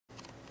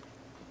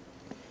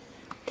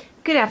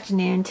Good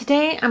afternoon.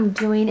 Today I'm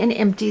doing an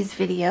empties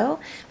video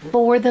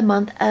for the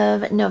month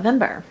of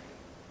November,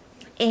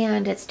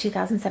 and it's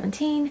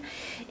 2017,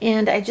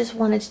 and I just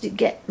wanted to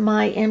get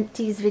my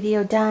empties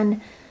video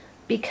done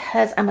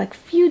because I'm a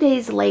few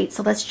days late.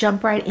 So let's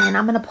jump right in.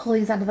 I'm going to pull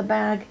these out of the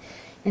bag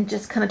and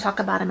just kind of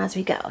talk about them as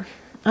we go.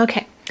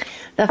 Okay,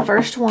 the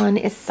first one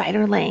is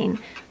Cider Lane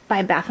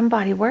by Bath and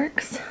Body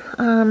Works.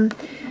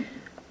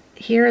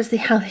 Here is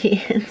how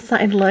the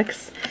inside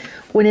looks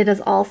when it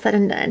is all said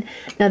and done.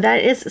 Now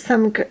that is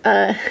some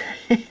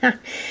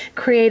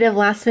creative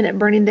last minute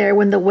burning there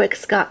when the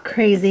wicks got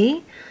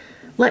crazy.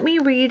 Let me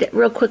read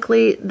real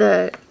quickly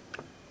the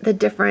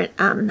different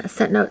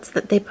scent notes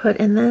that they put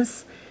in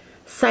this.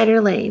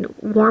 Cider Lane,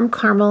 warm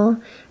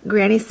caramel,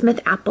 Granny Smith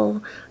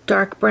apple,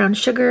 dark brown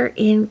sugar,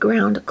 and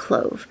ground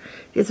clove.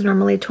 These are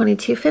normally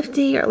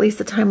 $22.50, or at least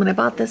the time when I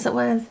bought this it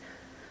was.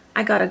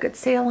 I got a good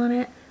sale on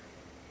it.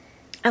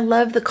 I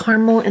love the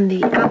caramel and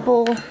the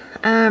apple.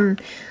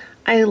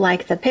 I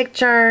like the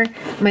picture.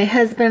 My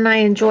husband and I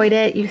enjoyed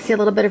it. You see a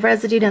little bit of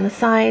residue down the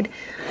side.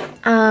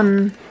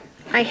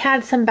 I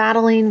had some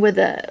battling with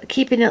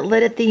keeping it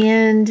lit at the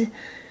end.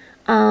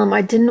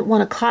 I didn't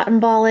want to cotton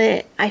ball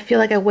it. I feel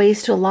like I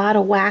waste a lot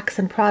of wax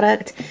and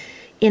product,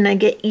 and I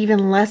get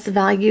even less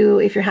value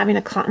if you're having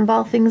to cotton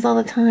ball things all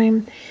the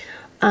time,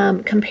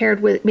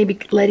 compared with maybe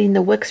letting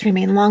the wicks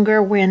remain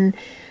longer. When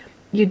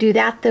you do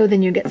that though,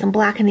 then you get some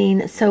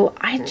blackening. So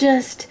I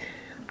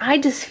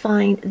just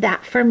find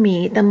that for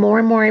me, the more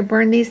and more I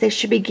burn these, they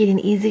should be getting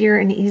easier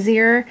and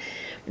easier,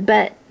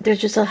 but there's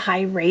just a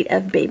high rate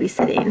of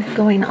babysitting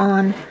going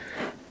on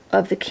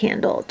of the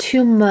candle.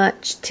 Too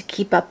much to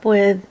keep up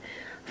with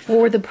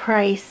for the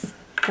price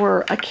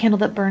for a candle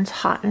that burns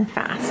hot and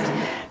fast.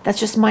 That's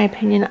just my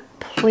opinion.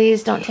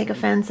 Please don't take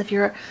offense if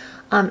you're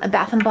a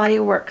Bath and Body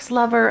Works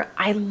lover.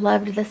 I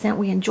loved the scent.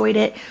 We enjoyed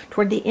it.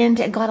 Toward the end,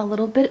 it got a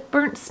little bit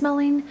burnt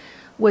smelling,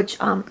 which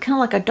kind of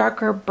like a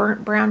darker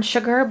burnt brown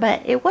sugar,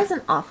 but it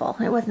wasn't awful.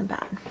 It wasn't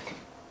bad.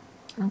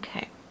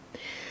 Okay.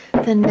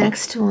 The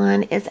next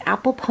one is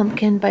Apple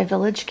Pumpkin by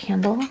Village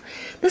Candle.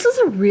 This is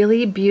a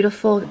really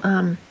beautiful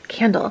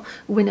candle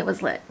when it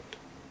was lit.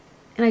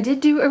 And I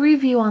did do a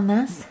review on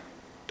this.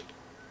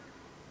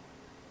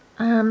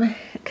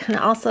 Kind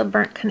of also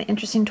burnt kind of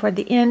interesting toward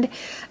the end.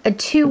 A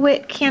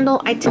 2-wick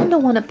candle. I tend to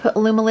want to put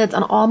lumilids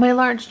on all my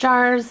large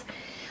jars.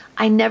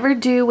 I never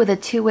do with a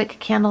 2-wick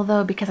candle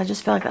though, because I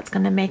just feel like that's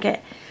going to make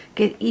it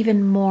get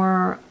even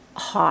more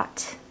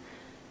hot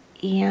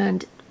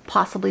and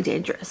possibly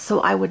dangerous.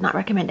 So I would not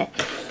recommend it.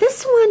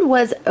 This one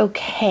was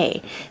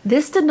okay.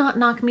 This did not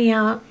knock me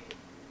out.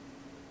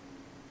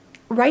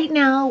 Right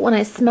now, when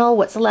I smell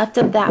what's left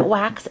of that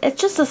wax, it's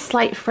just a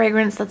slight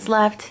fragrance that's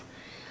left.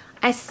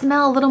 I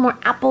smell a little more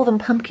apple than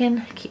pumpkin.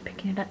 I keep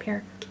picking it up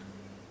here.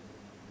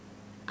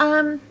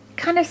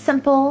 Kind of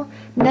simple,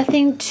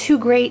 nothing too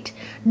great,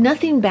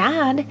 nothing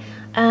bad.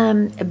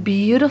 A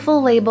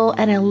beautiful label,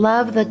 and I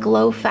love the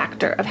glow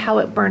factor of how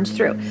it burns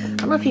through. I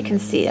don't know if you can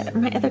see it.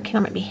 My other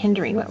camera might be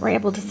hindering what we're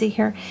able to see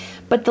here,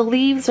 but the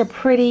leaves are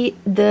pretty.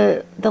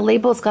 The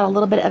label's got a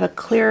little bit of a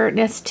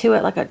clearness to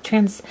it, like a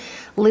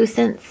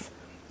translucence,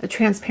 a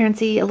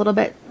transparency a little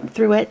bit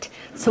through it,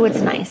 so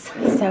it's nice.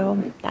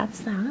 So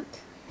that's that.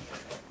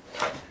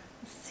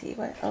 Let's see,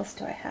 what else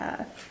do I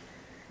have?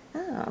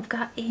 Oh, I've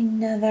got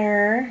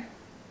another.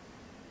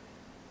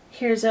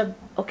 Here's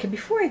okay,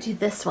 before I do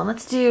this one,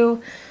 let's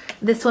do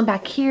this one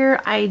back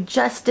here. I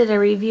just did a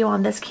review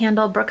on this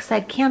candle,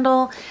 Brookside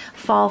Candle,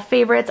 Fall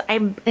Favorites.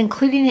 I'm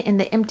including it in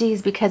the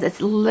empties because it's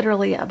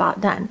literally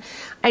about done.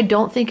 I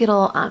don't think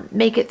it'll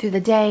make it through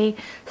the day,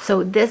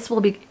 so this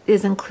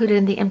is included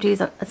in the empties.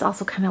 That's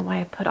also kind of why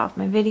I put off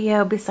my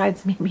video,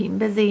 besides me being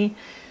busy.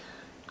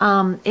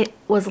 It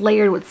was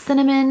layered with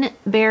cinnamon,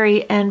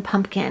 berry, and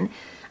pumpkin.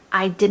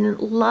 I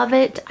didn't love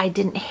it. I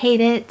didn't hate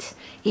it.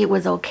 It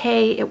was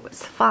okay. It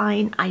was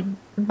fine. I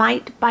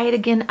might buy it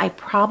again. I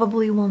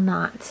probably will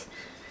not.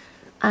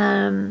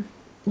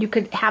 You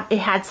could have, it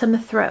had some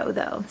throw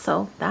though.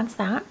 So that's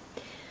that.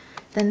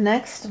 The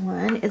next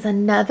one is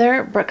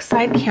another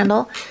Brookside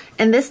candle.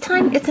 And this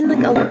time it's in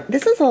like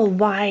this is a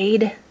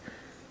wide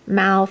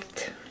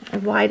mouthed,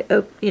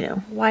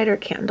 wider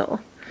candle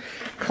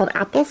called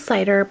Apple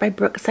Cider by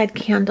Brookside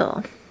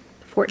Candle.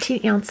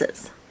 14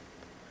 ounces.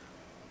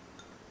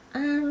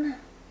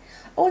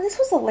 Oh, and this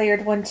was a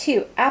layered one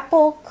too.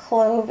 Apple,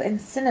 clove, and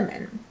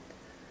cinnamon.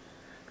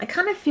 I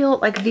kind of feel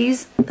like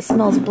these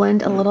smells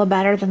blend a little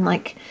better than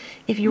like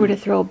if you were to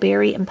throw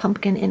berry and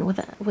pumpkin in with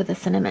a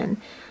cinnamon.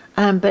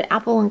 But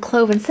apple and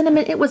clove and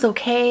cinnamon, it was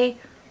okay.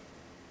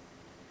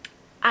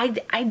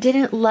 I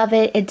didn't love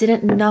it. It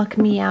didn't knock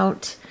me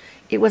out.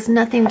 It was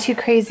nothing too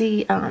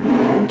crazy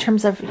in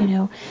terms of,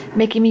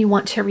 making me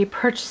want to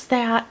repurchase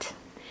that.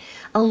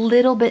 A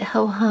little bit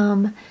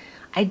ho-hum.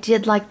 I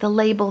did like the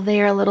label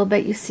there a little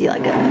bit. You see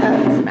like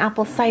some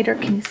apple cider.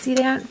 Can you see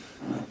that?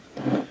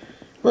 A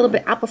little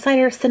bit apple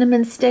cider,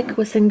 cinnamon stick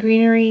with some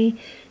greenery.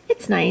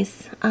 It's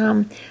nice.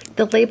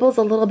 The label's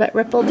a little bit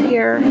rippled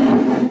here.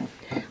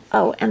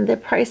 Oh, and the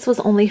price was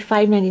only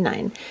 $5.99,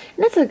 and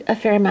that's a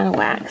fair amount of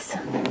wax.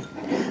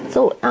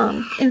 So,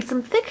 in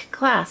some thick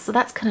glass, so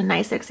that's kind of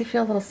nice. I actually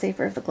feel a little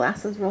safer if the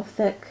glass is real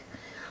thick.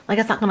 Like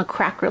it's not going to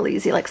crack real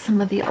easy, like some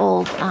of the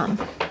old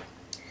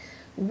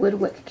wood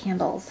wick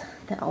candles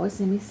that always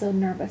made me so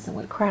nervous and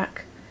would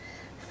crack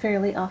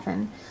fairly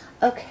often.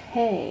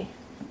 Okay.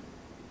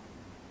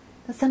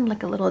 That sounded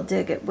like a little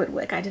dig at wood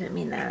wick. I didn't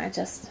mean that. I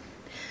just,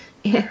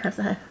 as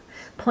a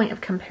point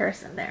of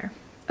comparison there.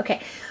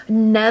 Okay,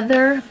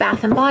 another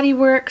Bath and Body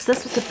Works.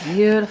 This was a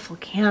beautiful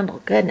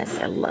candle. Goodness,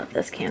 I love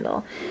this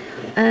candle.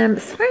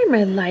 Sorry,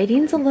 my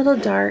lighting's a little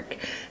dark.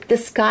 The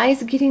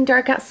sky's getting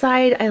dark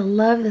outside. I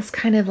love this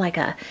kind of like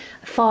a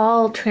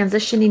fall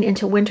transitioning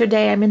into winter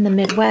day. I'm in the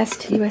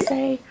Midwest,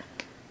 USA.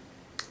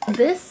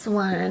 This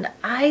one,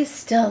 I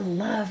still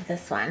love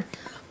this one.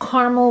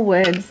 Caramel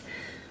Woods.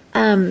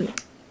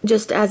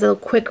 Just as a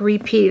quick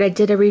repeat, I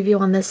did a review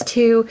on this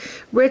too.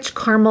 Rich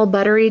caramel,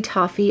 buttery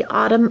toffee,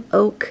 autumn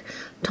oak,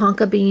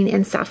 tonka bean,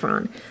 and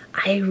saffron.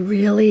 I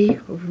really,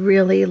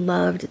 really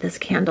loved this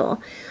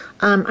candle.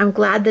 I'm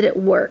glad that it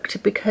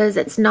worked because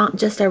it's not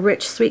just a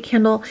rich sweet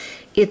candle.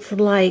 It's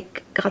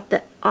like got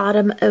the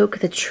autumn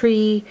oak, the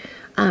tree,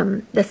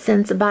 the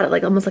sense about it,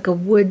 like almost like a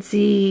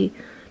woodsy,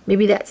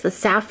 maybe that's the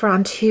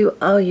saffron too.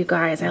 Oh, you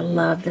guys, I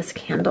love this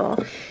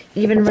candle.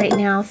 Even right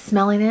now,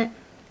 smelling it,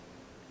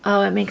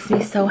 oh, it makes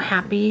me so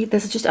happy.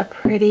 This is just a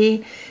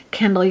pretty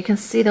candle. You can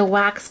see the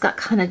wax got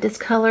kind of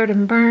discolored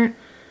and burnt.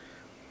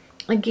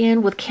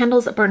 Again, with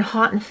candles that burn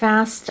hot and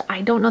fast,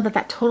 I don't know that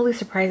that totally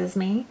surprises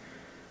me.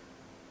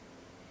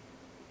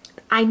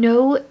 I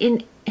know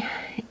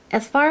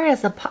as far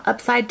as the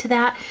upside to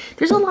that,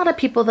 there's a lot of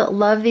people that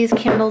love these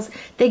candles.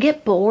 They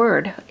get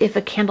bored if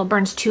a candle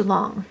burns too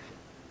long.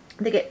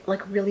 They get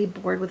like really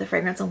bored with the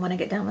fragrance and want to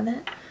get done with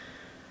it.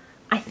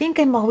 I think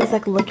I'm always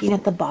like looking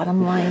at the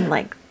bottom line,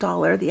 like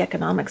dollar, the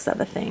economics of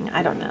a thing.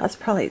 I don't know. It's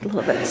probably a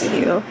little bit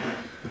too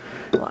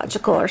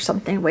logical or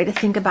something, way to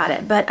think about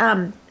it. But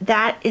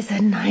that is a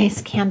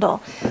nice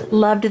candle.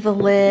 Loved the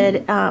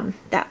lid.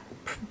 That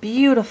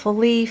beautiful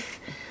leaf.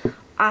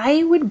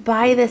 I would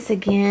buy this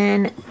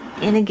again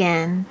and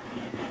again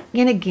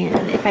and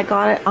again if I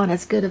got it on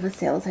as good of a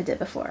sale as I did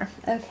before.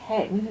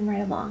 Okay, moving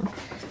right along.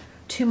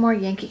 2 more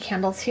Yankee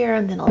candles here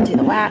and then I'll do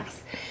the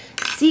wax.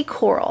 Sea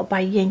Coral by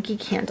Yankee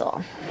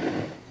Candle.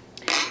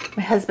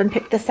 My husband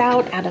picked this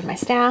out of my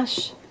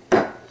stash.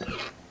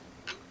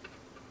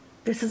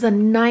 This is a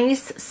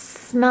nice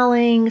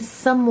smelling,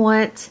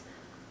 somewhat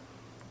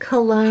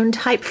cologne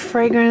type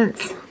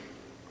fragrance.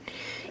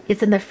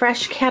 It's in the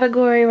fresh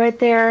category right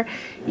there.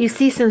 You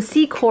see some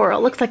sea coral.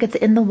 It looks like it's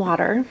in the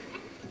water.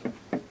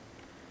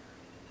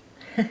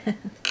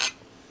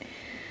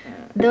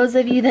 Those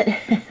of you that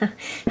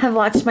have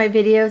watched my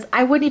videos,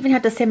 I wouldn't even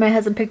have to say my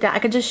husband picked out. I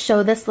could just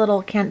show this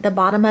little the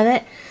bottom of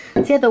it.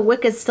 See how the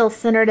wick is still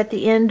centered at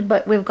the end,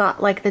 but we've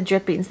got like the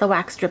drippings, the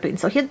wax dripping.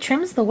 So he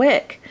trims the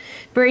wick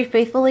very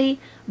faithfully,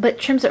 but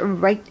trims it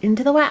right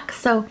into the wax.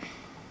 So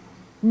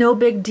no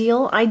big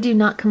deal. I do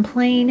not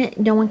complain.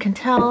 No one can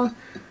tell.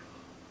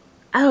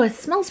 Oh, it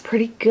smells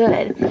pretty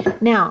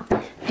good. Now,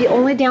 the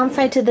only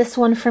downside to this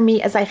one for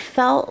me is I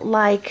felt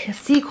like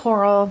sea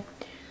coral,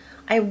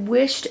 I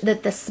wished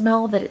that the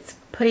smell that it's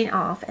putting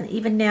off, and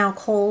even now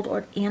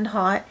cold and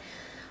hot,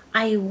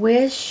 I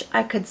wish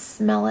I could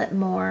smell it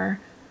more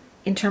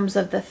in terms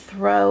of the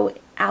throw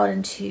out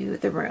into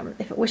the room.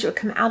 I wish it would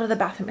come out of the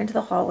bathroom into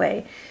the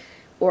hallway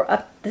or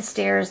up the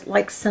stairs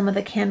like some of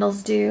the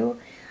candles do.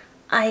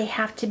 I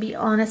have to be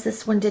honest,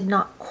 this one did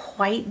not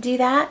quite do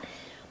that,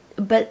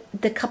 but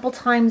the couple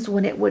times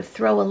when it would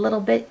throw a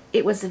little bit,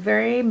 it was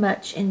very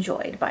much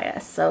enjoyed by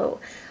us. So,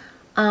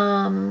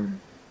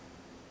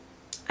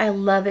 I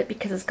love it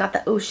because it's got the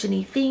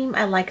oceany theme.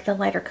 I like the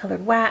lighter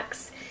colored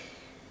wax.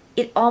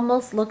 It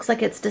almost looks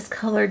like it's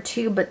discolored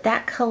too, but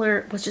that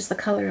color was just the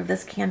color of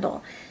this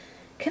candle.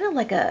 Kind of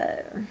like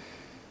a,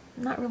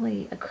 not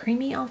really a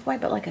creamy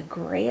off-white, but like a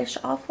grayish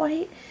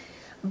off-white.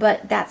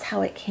 But that's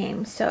how it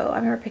came. So I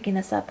remember picking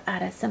this up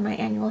at a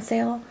semi-annual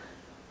sale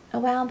a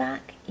while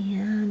back,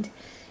 and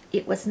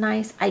it was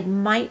nice. I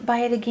might buy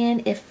it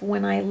again if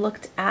when I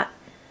looked at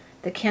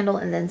the candle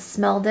and then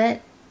smelled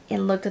it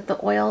and looked at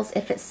the oils,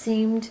 if it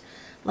seemed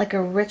like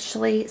a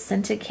richly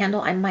scented candle,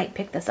 I might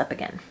pick this up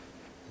again.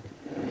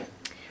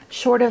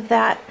 Short of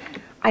that,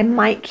 I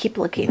might keep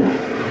looking.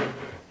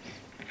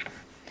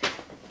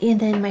 And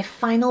then my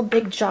final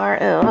big jar,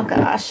 oh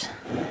gosh,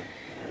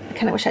 I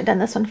kind of wish I'd done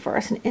this one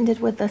first and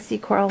ended with the sea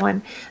coral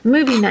one.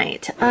 Movie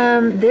night.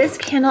 This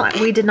candle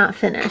we did not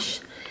finish.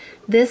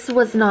 This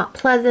was not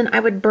pleasant. I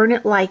would burn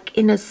it like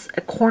in a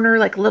corner,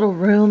 like little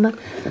room.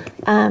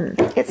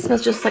 It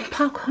smells just like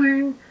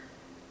popcorn.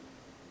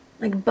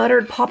 Like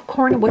buttered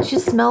popcorn. What you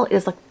smell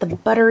is like the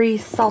buttery,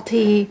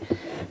 salty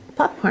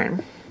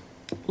popcorn.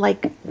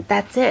 Like,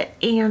 that's it.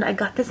 And I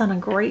got this on a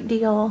great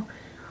deal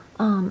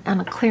on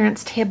a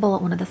clearance table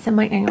at one of the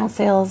semi-annual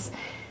sales.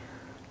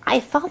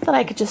 I thought that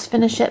I could just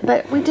finish it,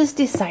 but we just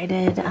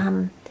decided,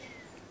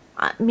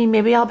 I mean,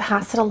 maybe I'll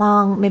pass it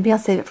along. Maybe I'll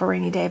save it for a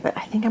rainy day, but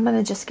I think I'm going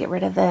to just get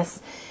rid of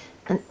this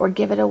or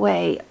give it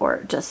away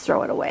or just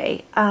throw it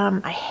away.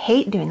 I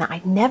hate doing that.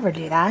 I never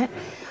do that.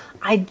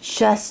 I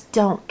just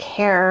don't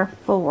care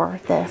for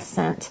this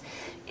scent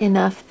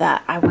enough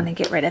that I want to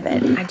get rid of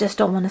it. I just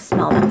don't want to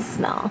smell that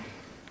smell.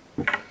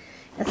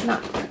 It's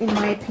not, in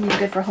my opinion,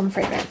 good for home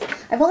fragrance.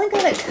 I've only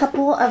got a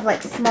couple of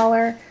like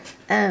smaller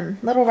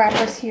little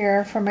wrappers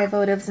here for my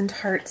votives and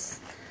tarts.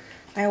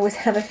 I always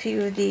have a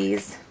few of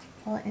these.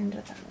 I'll end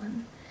with that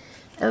one.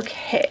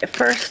 Okay,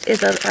 first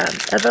is a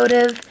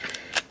votive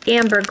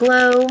Amber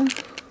Glow.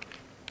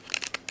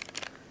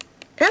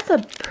 That's a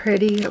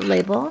pretty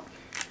label.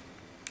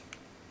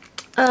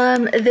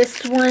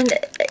 This one,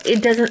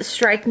 it doesn't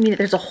strike me that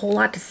there's a whole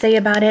lot to say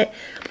about it,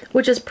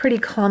 which is pretty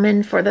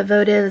common for the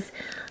votives.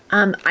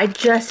 I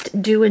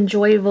just do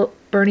enjoy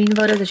burning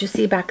votives, as you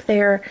see back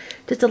there.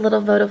 Just a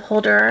little votive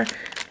holder.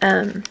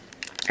 I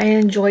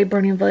enjoy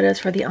burning votives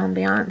for the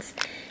ambiance.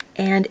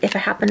 And if I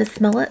happen to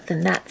smell it,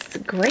 then that's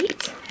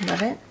great.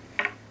 Love it.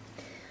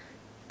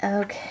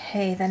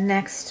 Okay, the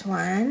next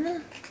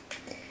one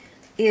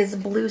is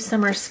Blue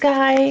Summer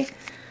Sky.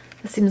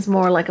 This seems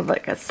more like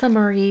a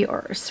summery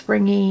or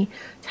springy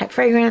type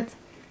fragrance.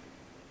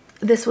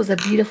 This was a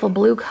beautiful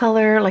blue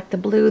color, like the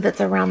blue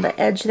that's around the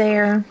edge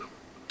there.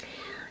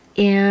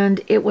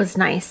 And it was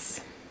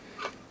nice.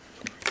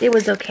 It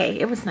was okay.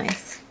 It was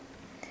nice.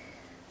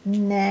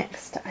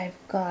 Next, I've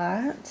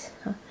got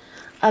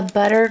a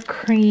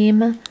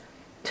buttercream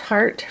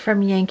tart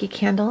from Yankee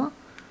Candle.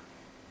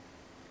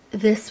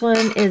 This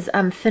one is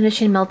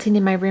finishing melting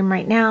in my room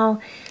right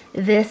now.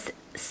 This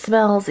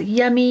smells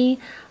yummy,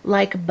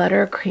 like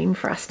buttercream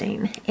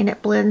frosting, and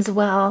it blends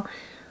well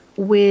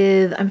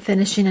with, I'm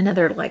finishing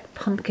another like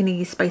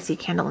pumpkin-y spicy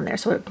candle in there,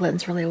 so it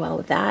blends really well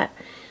with that.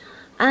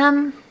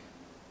 I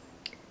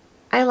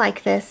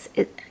like this.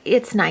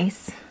 It's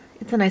nice.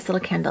 It's a nice little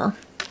candle.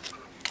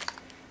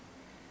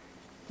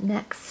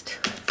 Next,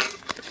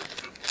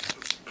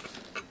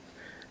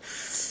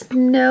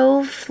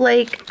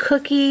 Snowflake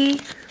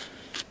Cookie.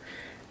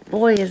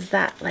 Boy, is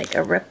that like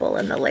a ripple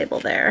in the label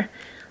there.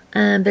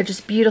 They're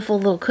just beautiful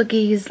little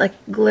cookies, like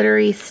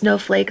glittery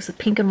snowflakes with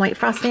pink and white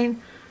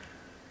frosting.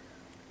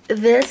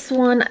 This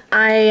one,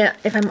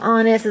 if I'm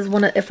honest, is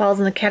one it falls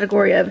in the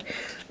category of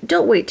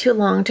don't wait too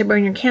long to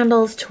burn your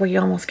candles to where you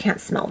almost can't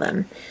smell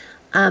them.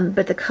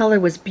 But the color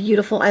was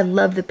beautiful. I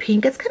love the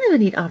pink. It's kind of a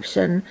neat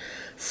option.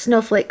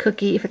 Snowflake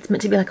cookie, if it's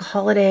meant to be like a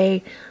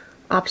holiday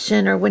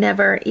option or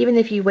whenever, even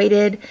if you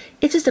waited,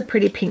 it's just a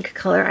pretty pink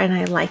color and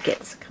I like it.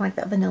 It's kind of like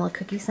that vanilla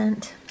cookie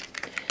scent.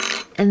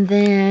 And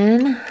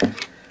then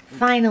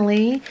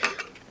finally,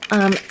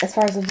 as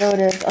far as the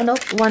votive, oh no,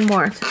 one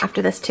more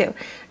after this too.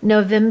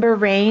 November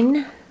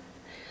Rain,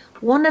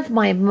 one of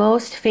my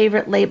most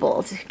favorite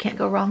labels. Can't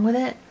go wrong with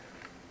it.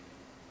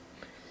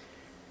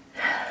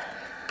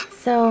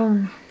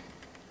 So,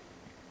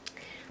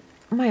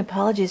 my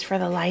apologies for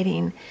the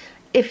lighting.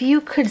 If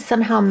you could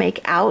somehow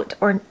make out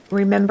or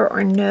remember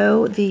or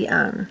know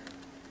the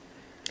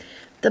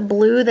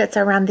blue that's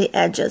around the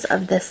edges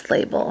of this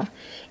label,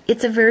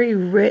 it's a very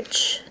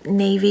rich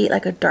navy,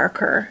 like a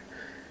darker,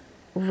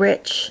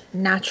 rich,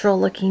 natural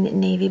looking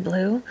navy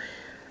blue.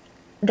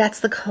 That's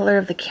the color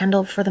of the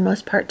candle for the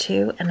most part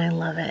too, and I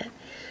love it.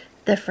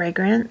 The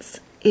fragrance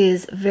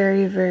is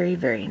very, very,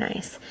 very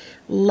nice.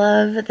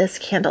 Love this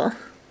candle.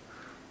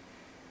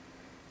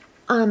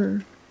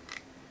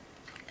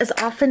 As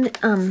often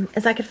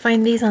as I could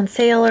find these on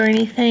sale or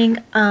anything,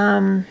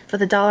 for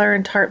the dollar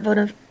and tart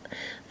votive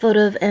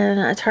and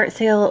a tart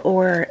sale,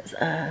 or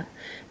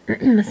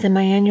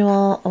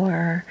semi-annual,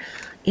 or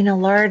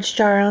large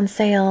jar on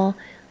sale,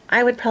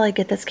 I would probably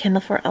get this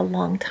candle for a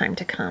long time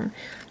to come.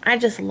 I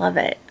just love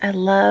it. I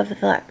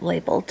love that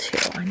label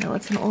too. I know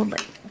it's an old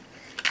label.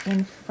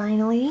 And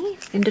finally,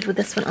 ended with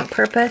this one on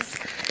purpose.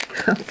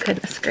 Oh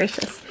goodness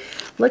gracious.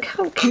 Look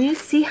how, can you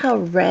see how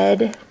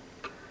red,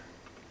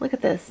 look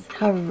at this,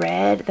 how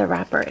red the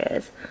wrapper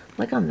is.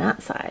 Look on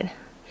that side.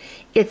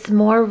 It's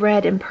more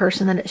red in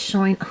person than it's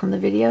showing on the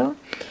video.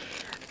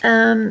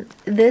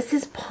 This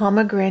is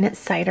pomegranate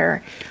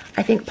cider.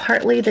 I think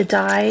partly the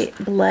dye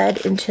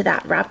bled into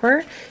that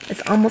wrapper.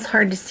 It's almost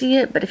hard to see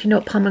it, but if you know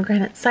what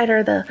pomegranate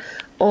cider, the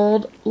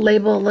old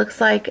label,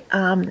 looks like,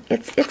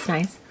 it's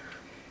nice.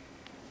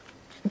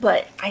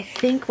 But I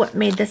think what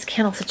made this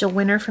candle such a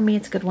winner for me,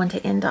 it's a good one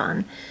to end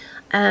on.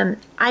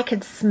 I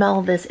could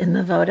smell this in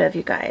the votive,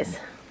 you guys.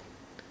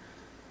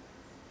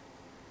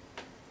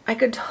 I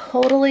could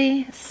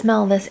totally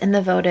smell this in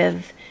the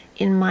votive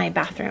in my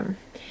bathroom.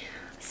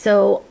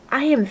 So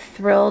I am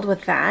thrilled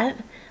with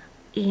that,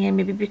 and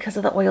maybe because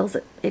of the oils,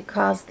 it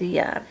caused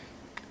the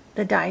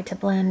dye to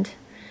blend,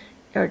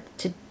 or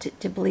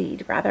to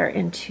bleed rather,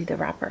 into the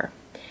wrapper.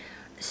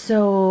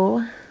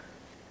 So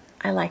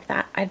I like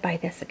that. I'd buy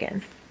this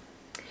again.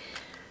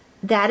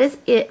 That is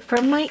it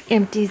for my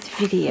empties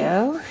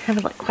video. I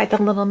have like quite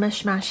the little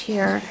mishmash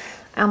here.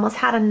 I almost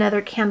had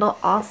another candle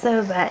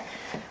also, but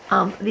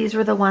these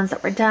were the ones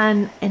that were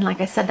done. And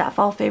like I said, that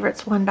fall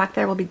favorites one back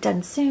there will be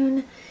done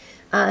soon.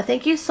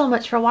 Thank you so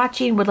much for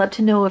watching. Would love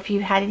to know if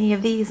you had any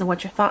of these and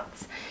what your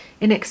thoughts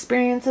and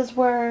experiences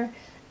were.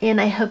 and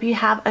I hope you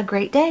have a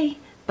great day.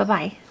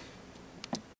 Bye-bye.